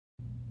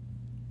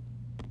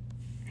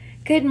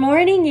Good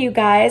morning, you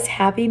guys.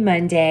 Happy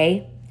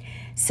Monday.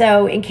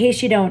 So, in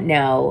case you don't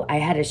know, I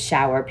had a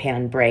shower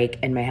pan break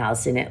in my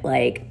house and it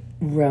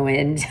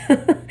ruined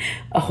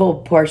a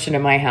whole portion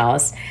of my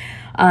house.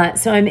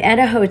 So, I'm at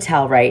a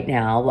hotel right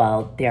now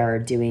while they're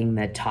doing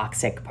the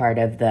toxic part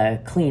of the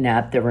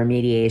cleanup, the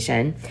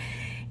remediation.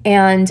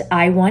 And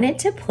I wanted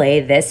to play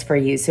this for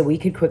you so we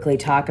could quickly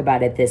talk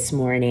about it this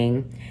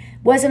morning.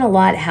 Wasn't a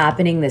lot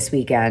happening this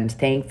weekend,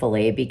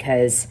 thankfully,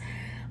 because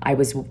I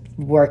was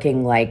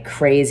working like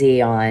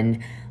crazy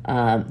on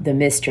the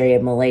mystery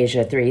of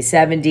Malaysia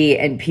 370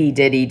 and P.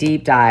 Diddy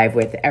deep dive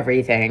with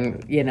everything,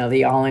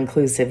 the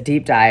all-inclusive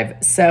deep dive.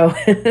 So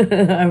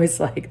I was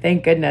like,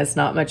 thank goodness,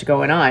 not much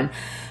going on.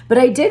 But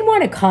I did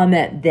want to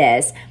comment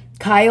this.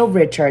 Kyle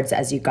Richards,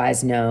 as you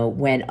guys know,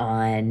 went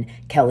on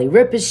Kelly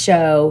Ripa's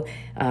show,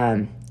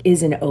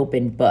 is an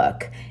open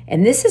book.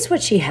 And this is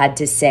what she had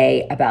to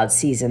say about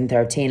season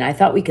 13. I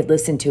thought we could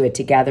listen to it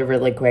together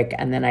really quick,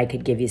 and then I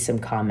could give you some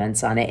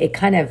comments on it. It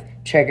kind of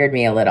triggered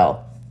me a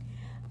little.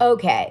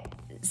 Okay,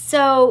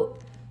 so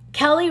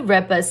Kelly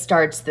Ripa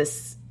starts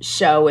this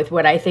show with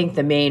what I think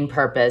the main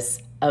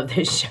purpose of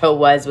the show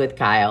was with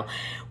Kyle,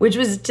 which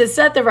was to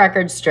set the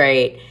record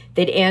straight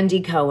that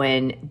Andy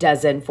Cohen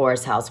doesn't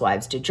force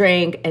housewives to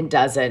drink and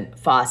doesn't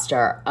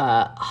foster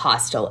a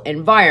hostile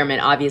environment.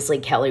 Obviously,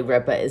 Kelly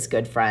Ripa is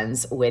good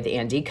friends with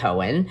Andy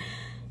Cohen,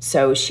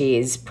 so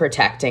she's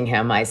protecting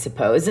him, I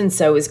suppose, and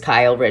so is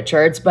Kyle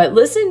Richards. But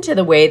listen to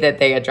the way that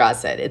they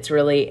address it. It's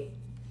really,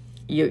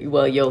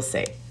 you'll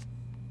see.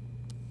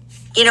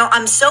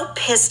 I'm so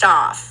pissed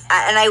off,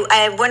 and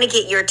I want to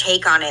get your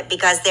take on it,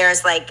 because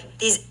there's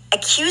these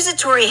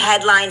accusatory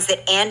headlines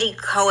that Andy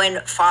Cohen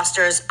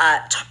fosters a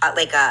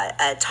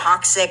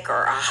toxic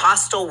or a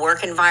hostile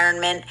work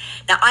environment.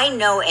 Now, I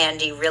know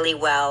Andy really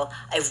well.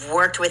 I've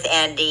worked with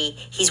Andy.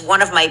 He's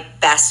one of my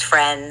best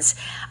friends.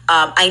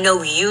 I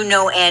know you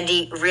know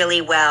Andy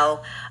really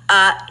well.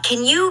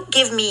 Can you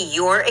give me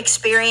your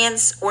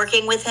experience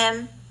working with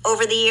him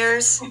over the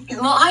years?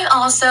 Well, I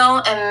also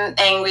am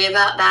angry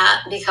about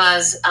that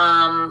because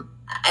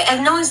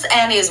I've known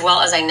Andy as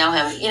well as I know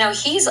him.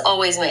 He's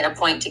always made a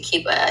point to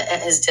keep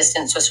his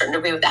distance to a certain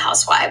degree with the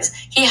housewives.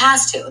 He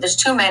has to. There's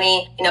too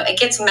many. It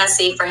gets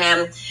messy for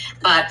him.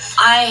 But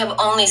I have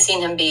only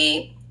seen him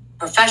be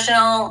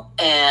professional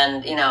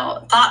and,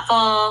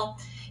 thoughtful.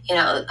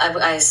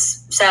 I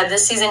said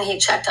this season he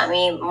checked on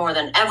me more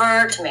than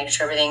ever to make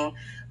sure everything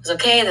was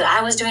okay, that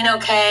I was doing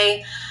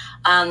okay.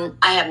 I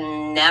have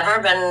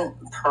never been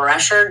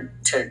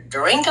pressured to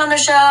drink on the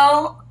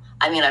show.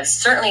 I've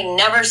certainly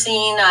never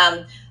seen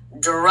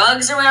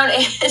drugs around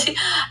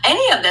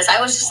any of this. I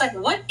was just like,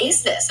 what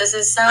is this? This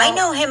is so... I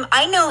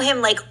know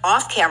him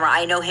off camera.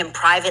 I know him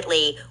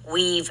privately.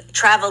 We've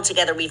traveled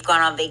together. We've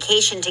gone on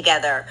vacation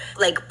together.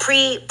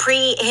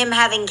 Pre him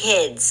having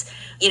kids.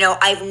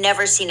 I've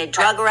never seen a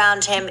drug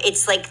around him.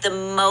 It's the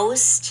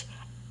most...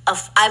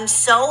 I'm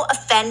so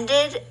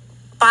offended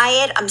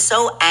by it. I'm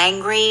so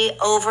angry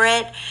over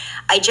it.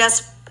 I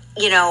just,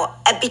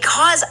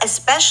 because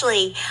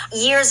especially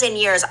years and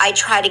years, I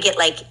try to get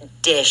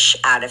dish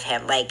out of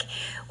him.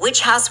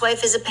 Which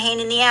housewife is a pain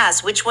in the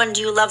ass? Which one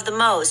do you love the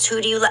most?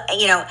 Who do you love?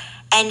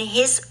 And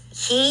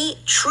he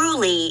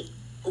truly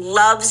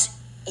loves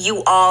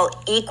you all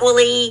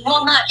equally.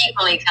 Well, not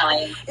equally,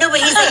 Kelly. No, but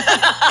he's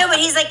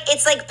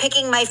it's like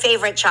picking my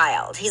favorite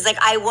child. He's like,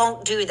 I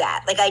won't do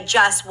that. I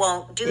just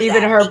won't do that.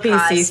 Even her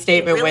PC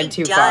statement really went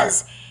too far.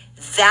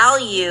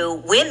 Value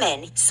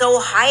women so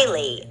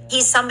highly.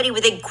 He's somebody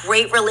with a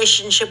great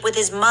relationship with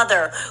his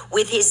mother,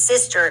 with his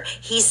sister.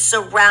 He's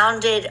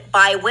surrounded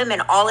by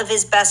women, all of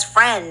his best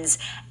friends,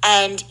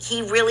 and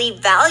he really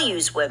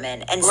values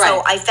women. And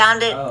so I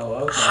found it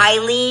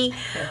highly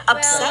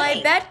upsetting. Well,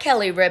 I bet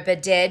Kelly Ripa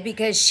did,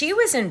 because she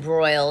was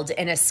embroiled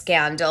in a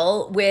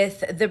scandal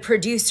with the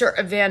producer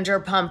of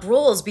Vanderpump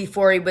Rules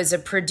before he was a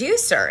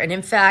producer. And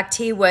in fact,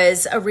 he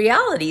was a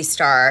reality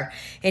star.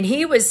 And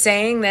he was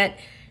saying that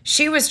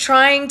she was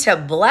trying to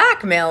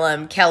blackmail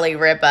him, Kelly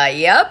Ripa.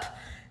 Yep.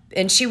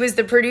 And she was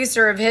the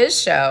producer of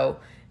his show.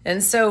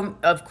 And so,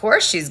 of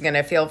course, she's going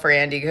to feel for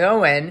Andy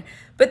Cohen.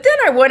 But then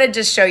I wanted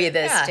to show you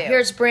this, too.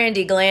 Here's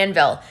Brandi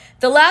Glanville.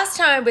 The last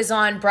time I was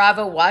on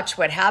Bravo Watch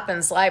What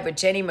Happens Live with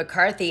Jenny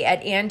McCarthy,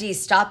 Andy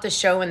stopped the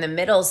show in the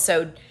middle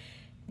so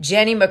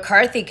Jenny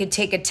McCarthy could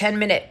take a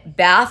 10-minute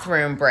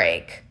bathroom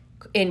break,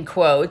 in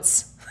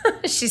quotes.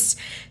 She's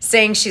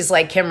saying she's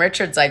like Kim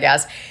Richards, I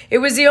guess. It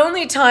was the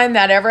only time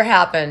that ever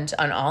happened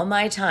on all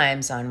my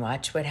times on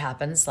Watch What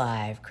Happens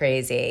Live.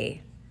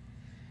 Crazy.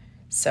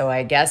 So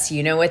I guess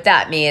you know what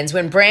that means.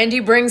 When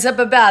Brandi brings up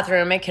a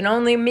bathroom, it can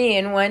only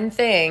mean one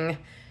thing.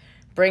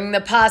 Bring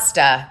the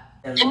pasta.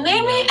 It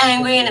made me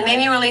angry and it made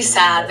me really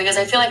sad, because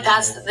I feel like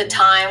that's the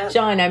time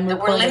that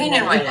we're living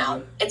in right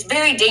now. It's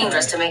very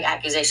dangerous to make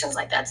accusations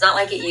like that. It's not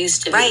like it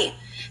used to be. Right.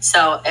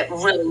 So it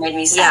really made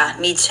me sad.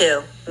 Yeah, me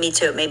too.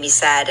 It made me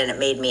sad and it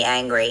made me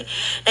angry.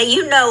 Now,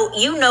 you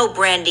know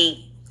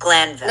Brandi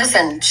Glanville.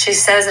 Listen, she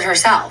says it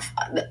herself.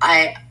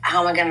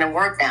 How am I going to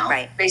work now?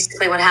 Right.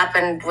 Basically what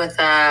happened with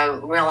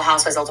Real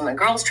Housewives Ultimate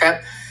Girls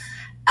Trip,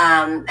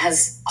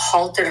 has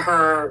halted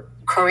her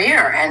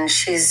career, and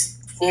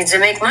needs to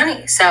make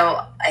money.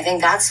 So I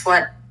think that's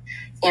what,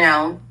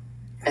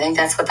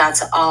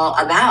 that's all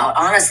about,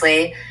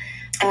 honestly.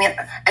 I mean,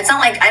 it's not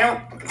like, I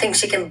don't think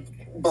she can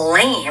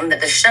blame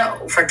the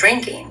show for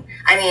drinking.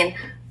 I mean,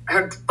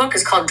 her book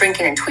is called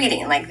Drinking and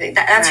Tweeting. Like,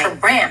 that's her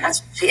brand.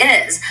 That's what she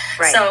is.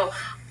 Right. So,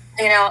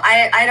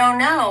 I don't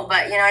know,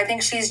 but, I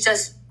think she's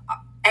just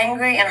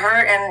angry and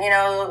hurt.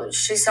 And,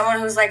 she's someone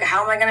who's like,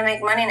 how am I going to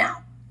make money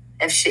now?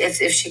 If she,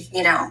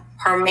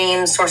 her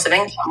main source of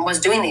income was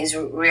doing these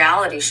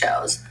reality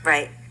shows.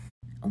 Right.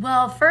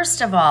 Well,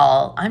 first of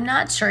all, I'm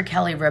not sure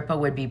Kelly Ripa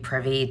would be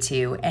privy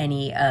to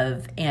any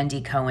of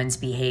Andy Cohen's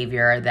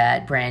behavior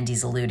that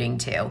Brandi's alluding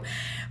to.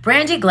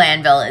 Brandi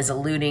Glanville is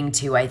alluding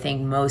to, I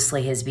think,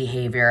 mostly his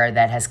behavior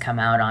that has come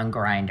out on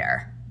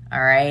Grindr.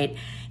 All right?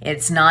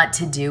 It's not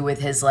to do with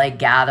his,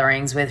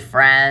 gatherings with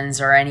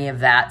friends or any of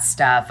that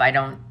stuff. I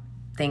don't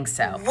think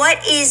so.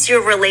 What is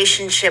your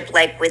relationship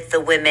like with the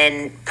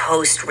women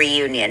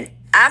post-reunion?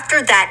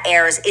 After that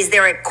airs, is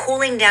there a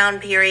cooling down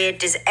period?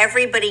 Does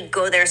everybody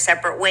go their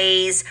separate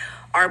ways?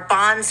 Are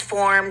bonds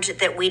formed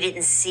that we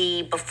didn't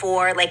see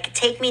before?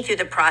 Take me through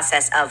the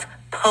process of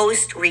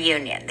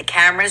post-reunion. The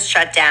cameras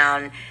shut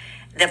down,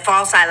 the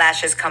false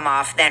eyelashes come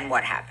off, then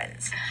what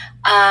happens?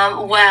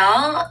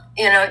 Well,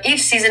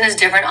 each season is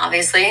different,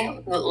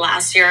 obviously.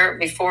 Last year,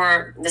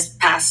 before this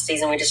past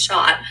season we just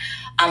shot,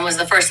 was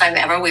the first time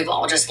ever. We've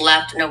all just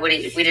left.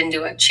 We didn't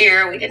do a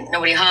cheer.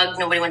 Nobody hugged.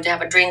 Nobody went to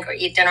have a drink or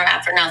eat dinner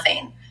after,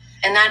 nothing.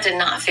 And that did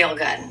not feel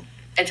good.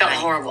 It felt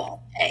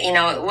horrible. When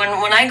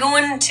I go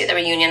into the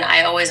reunion,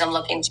 I always am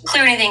looking to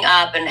clear anything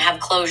up and have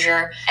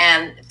closure.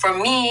 And for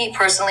me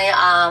personally,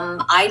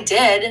 I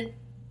did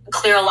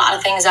clear a lot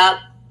of things up.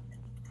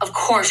 Of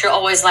course, you're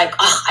always like,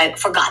 oh, I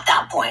forgot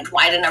that point.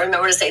 Why didn't I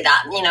remember to say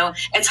that?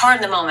 It's hard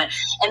in the moment.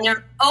 And there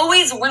are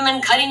always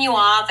women cutting you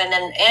off. And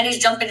then Andy's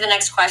jumping to the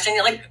next question.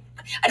 You're like,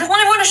 I just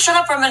want everyone to shut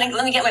up for a minute.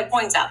 Let me get my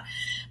points out.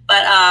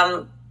 But,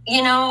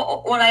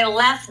 when I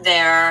left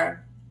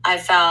there, I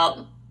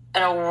felt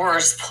in a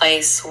worse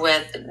place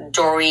with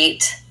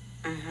Dorit.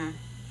 Mm-hmm.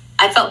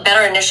 I felt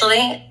better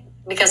initially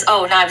because,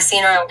 now I've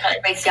seen her. I'm kind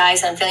of breaks the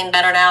ice and I'm feeling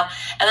better now.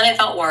 And then I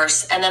felt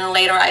worse. And then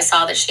later I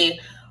saw that she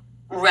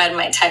read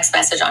my text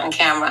message on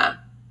camera,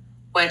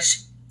 which,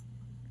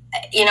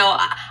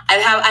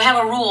 I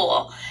have a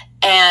rule.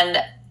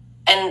 And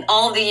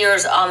all the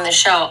years on the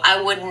show,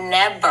 I would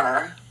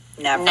never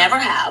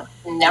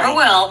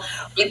will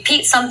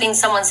repeat something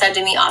someone said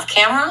to me off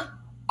camera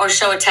or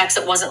show a text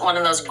that wasn't one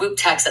of those group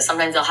texts that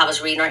sometimes they'll have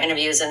us read in our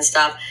interviews and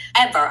stuff.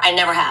 Ever. I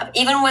never have.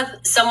 Even with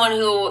someone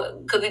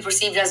who could be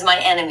perceived as my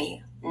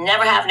enemy.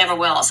 Never have, never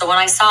will. So when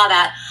I saw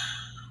that,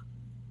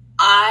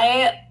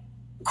 I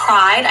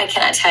cried. I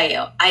cannot tell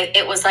you.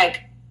 It was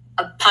like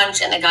a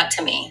punch in the gut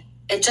to me.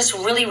 It just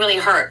really, really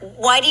hurt.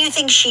 Why do you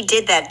think she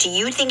did that? Do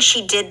you think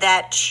she did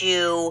that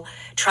to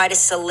try to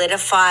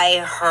solidify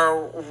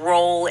her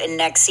role in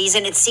next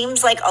season? It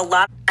seems like a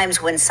lot of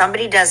times when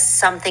somebody does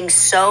something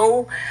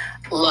so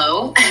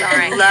low,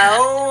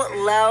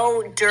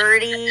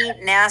 dirty,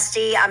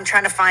 nasty, I'm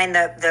trying to find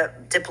the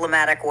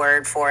diplomatic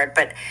word for it,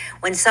 but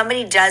when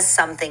somebody does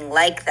something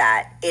like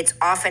that, it's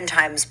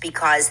oftentimes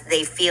because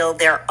they feel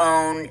their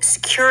own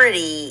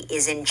security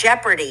is in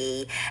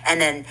jeopardy, and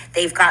then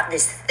they've got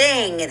this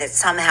thing that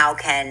somehow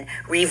can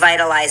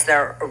revitalize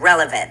their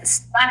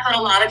relevance. That's what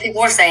a lot of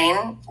people were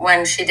saying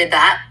when she did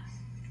that.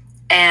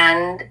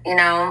 And,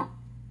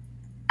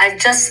 I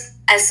just,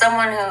 as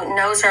someone who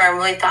knows her, I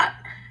really thought,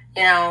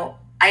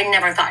 I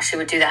never thought she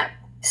would do that.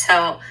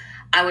 So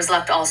I was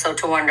left also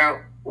to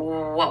wonder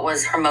what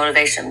was her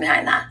motivation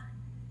behind that.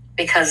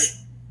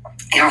 Because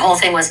her whole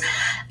thing was,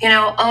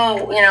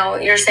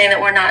 you're saying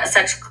that we're not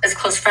as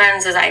close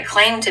friends as I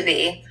claim to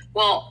be.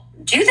 Well,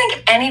 do you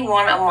think any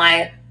one of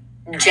my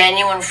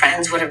genuine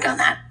friends would have done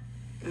that?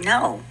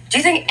 No. Do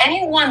you think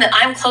anyone that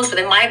I'm close with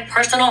in my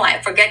personal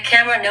life, forget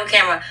camera, no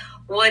camera,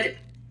 would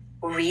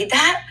read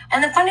that?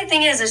 And the funny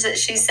thing is that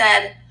she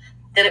said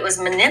that it was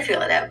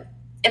manipulative.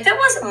 If it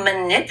was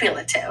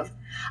manipulative,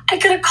 I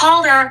could have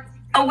called her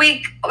a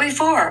week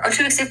before or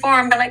 2 weeks before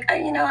and been like,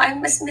 I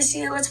miss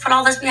you. Let's put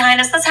all this behind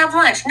us. Let's have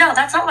lunch. No,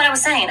 that's not what I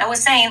was saying. I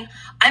was saying,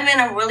 I'm in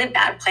a really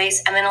bad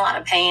place. I'm in a lot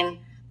of pain.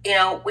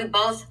 We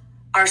both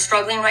are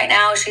struggling right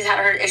now. She's had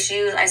her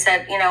issues. I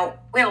said,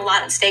 we have a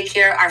lot at stake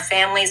here. Our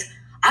families.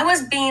 I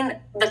was being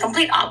the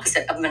complete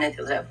opposite of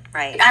manipulative.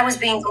 Right. I was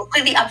being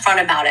completely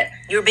upfront about it.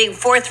 You were being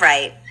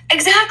forthright.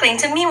 Exactly. And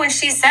to me, when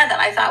she said that,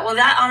 I thought, well,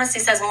 that honestly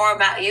says more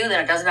about you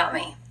than it does about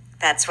me.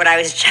 That's what I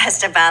was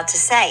just about to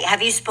say.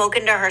 Have you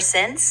spoken to her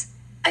since?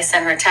 I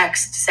sent her a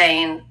text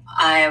saying,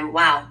 I'm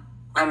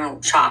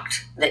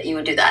shocked that you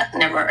would do that.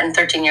 Never, in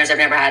 13 years, I've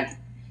never had,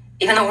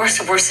 even the worst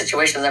of worst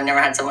situations, I've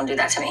never had someone do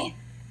that to me.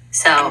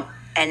 So.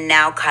 And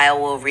now Kyle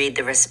will read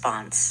the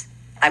response.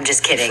 I'm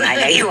just kidding. I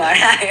know you are.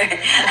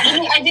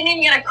 I didn't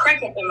even get a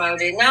cricket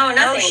emoji. No, nothing.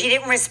 No,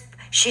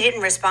 she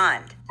didn't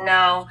respond.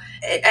 No,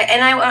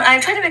 and I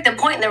tried to make the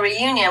point in the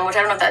reunion, which I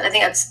don't know if that, I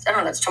don't know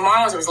if that's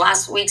tomorrow's, it was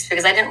last week's,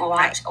 because I didn't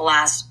watch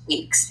last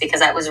week's because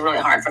that was really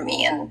hard for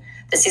me. And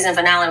the season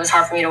finale was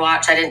hard for me to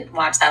watch. I didn't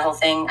watch that whole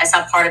thing. I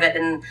saw part of it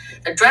in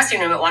the dressing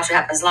room at Watch What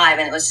Happens Live,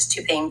 and it was just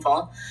too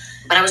painful.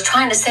 But I was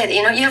trying to say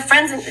that, you have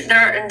friends that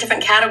are in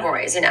different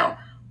categories.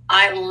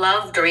 I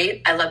love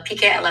Dorit. I love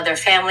PK. I love their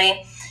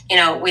family.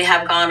 We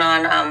have gone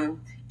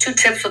on 2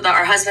 trips with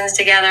our husbands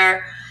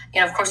together.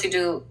 Of course, we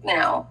do,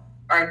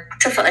 our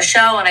trips on the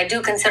show, and I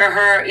do consider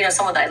her,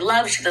 someone that I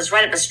love. She lives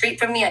right up the street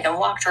from me. I can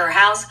walk to her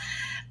house.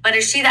 But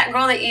is she that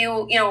girl that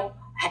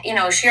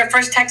is she your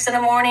first text in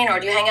the morning, or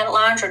do you hang out at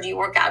lunch, or do you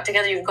work out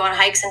together? You go on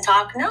hikes and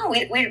talk? No,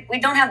 we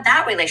don't have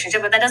that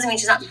relationship, but that doesn't mean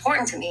she's not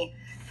important to me.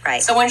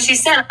 Right. So when she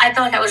said, I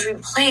felt like I was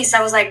replaced,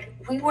 I was like,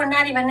 we were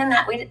not even in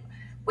that.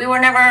 We were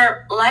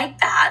never like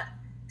that.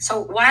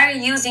 So why are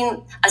you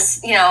using a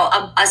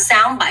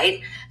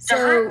soundbite to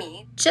hurt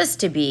me? Just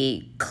to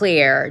be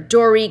clear,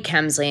 Dorit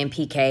Kemsley and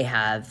PK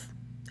have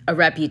a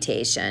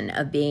reputation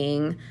of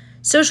being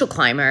social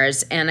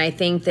climbers, and I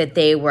think that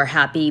they were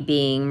happy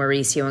being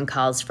Mauricio and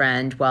Kyle's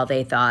friend while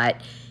they thought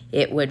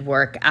it would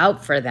work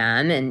out for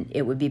them and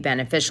it would be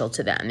beneficial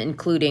to them,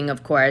 including,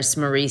 of course,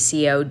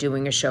 Mauricio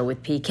doing a show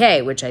with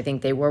PK, which I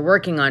think they were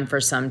working on for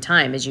some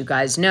time. As you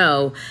guys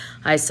know,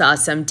 I saw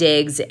some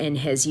digs in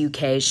his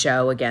UK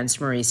show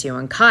against Mauricio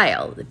and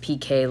Kyle that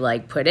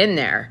PK put in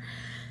there.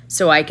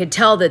 So I could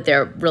tell that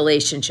their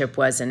relationship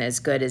wasn't as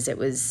good as it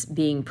was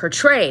being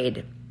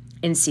portrayed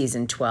in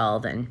season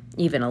 12 and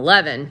even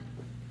 11.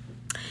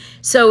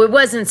 So it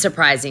wasn't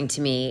surprising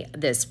to me,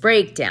 this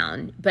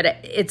breakdown. But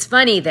it's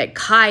funny that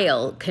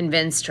Kyle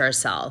convinced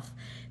herself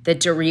that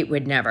Dorit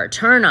would never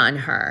turn on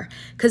her,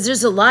 because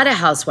there's a lot of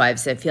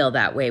housewives that feel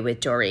that way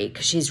with Dorit,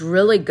 because she's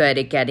really good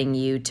at getting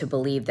you to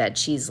believe that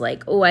she's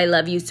like, oh, I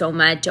love you so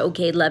much.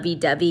 Okay,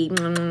 lovey-dovey,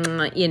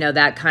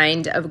 that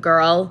kind of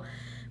girl.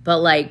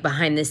 But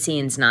behind the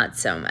scenes, not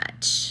so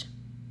much.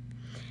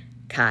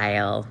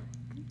 Kyle,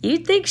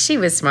 you'd think she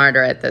was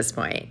smarter at this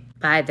point.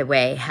 By the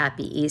way,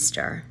 happy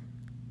Easter.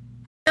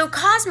 So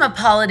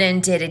Cosmopolitan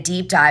did a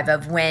deep dive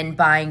of when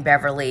Buying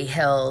Beverly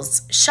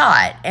Hills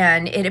shot,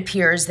 and it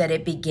appears that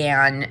it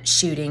began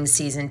shooting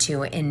season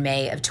 2 in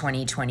May of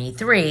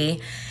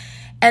 2023.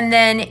 And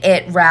then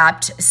it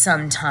wrapped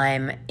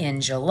sometime in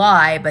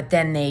July, but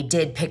then they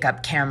did pick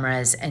up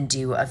cameras and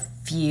do a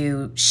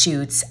few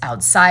shoots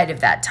outside of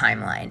that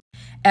timeline.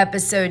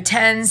 Episode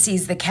 10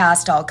 sees the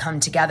cast all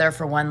come together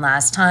for one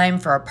last time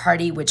for a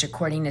party, which,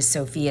 according to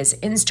Sophia's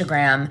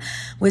Instagram,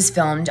 was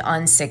filmed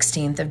on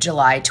 16th of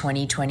July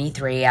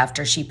 2023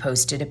 after she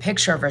posted a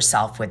picture of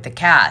herself with the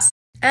cast.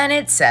 And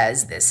it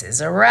says this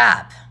is a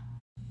wrap.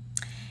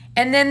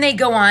 And then they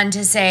go on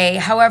to say,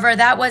 however,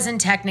 that wasn't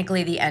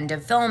technically the end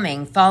of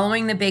filming.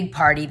 Following the big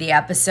party, the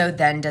episode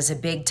then does a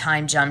big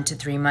time jump to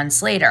 3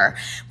 months later,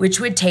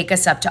 which would take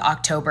us up to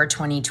October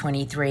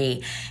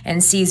 2023,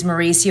 and sees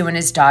Mauricio and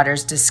his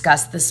daughters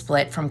discuss the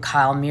split from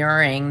Kyle,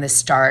 mirroring the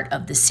start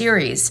of the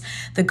series.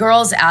 The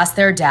girls asked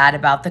their dad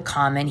about the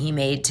comment he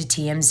made to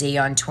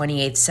TMZ on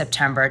 28th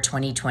September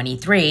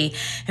 2023,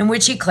 in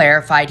which he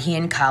clarified he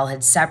and Kyle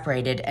had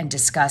separated and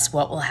discussed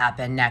what will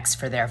happen next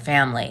for their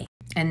family.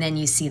 And then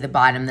you see the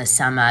bottom, the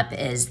sum up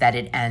is that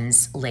it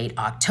ends late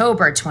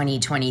October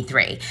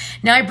 2023.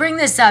 Now, I bring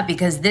this up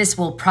because this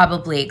will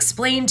probably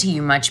explain to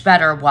you much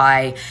better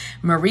why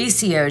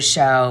Mauricio's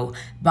show,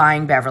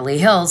 Buying Beverly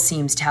Hills,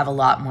 seems to have a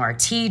lot more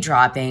tea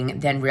dropping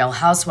than Real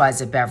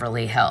Housewives of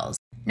Beverly Hills.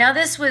 Now,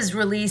 this was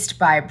released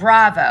by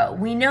Bravo.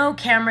 We know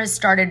cameras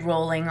started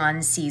rolling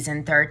on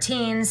season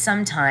 13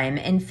 sometime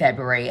in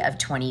February of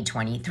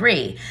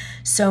 2023.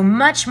 So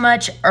much,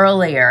 much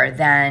earlier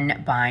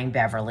than Buying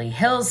Beverly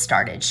Hills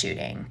started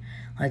shooting.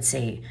 Let's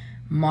see,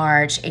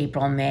 March,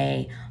 April,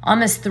 May,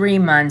 almost 3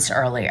 months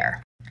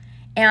earlier.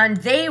 And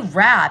they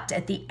wrapped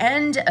at the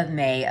end of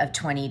May of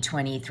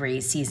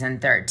 2023, season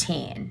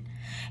 13.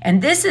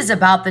 And this is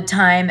about the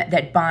time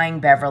that Buying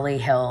Beverly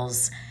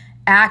Hills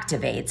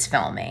activates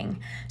filming.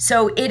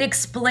 So it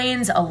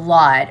explains a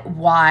lot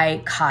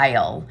why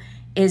Kyle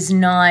is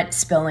not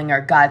spilling her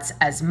guts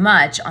as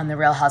much on The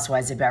Real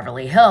Housewives of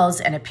Beverly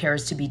Hills and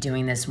appears to be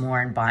doing this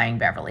more in Buying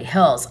Beverly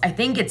Hills. I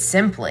think it's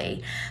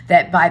simply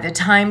that by the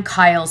time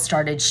Kyle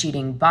started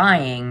shooting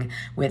Buying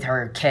with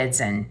her kids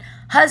and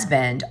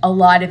husband, a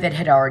lot of it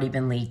had already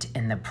been leaked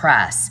in the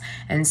press.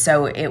 And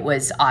so it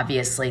was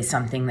obviously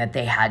something that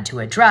they had to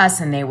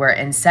address, and they were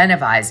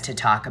incentivized to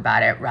talk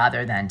about it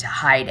rather than to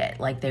hide it,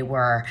 like they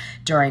were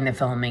during the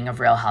filming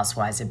of Real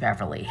Housewives of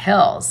Beverly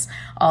Hills.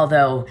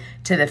 Although,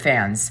 to the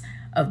fans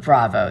of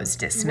Bravo's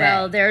dismay.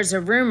 Well, there's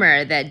a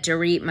rumor that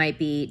Dorit might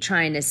be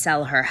trying to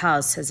sell her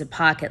house as a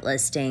pocket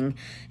listing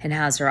and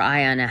has her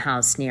eye on a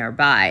house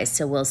nearby.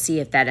 So we'll see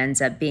if that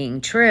ends up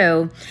being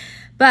true.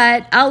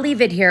 But I'll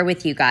leave it here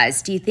with you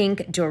guys. Do you think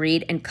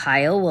Dorit and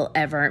Kyle will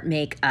ever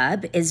make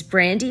up? Is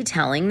Brandi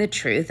telling the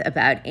truth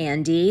about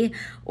Andy,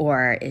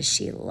 or is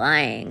she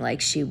lying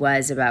like she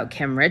was about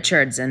Kim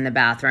Richards in the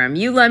bathroom?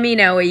 You let me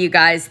know what you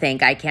guys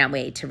think. I can't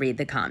wait to read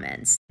the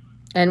comments.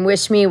 And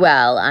wish me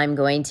well. I'm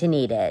going to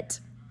need it.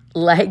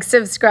 Like,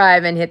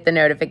 subscribe, and hit the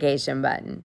notification button.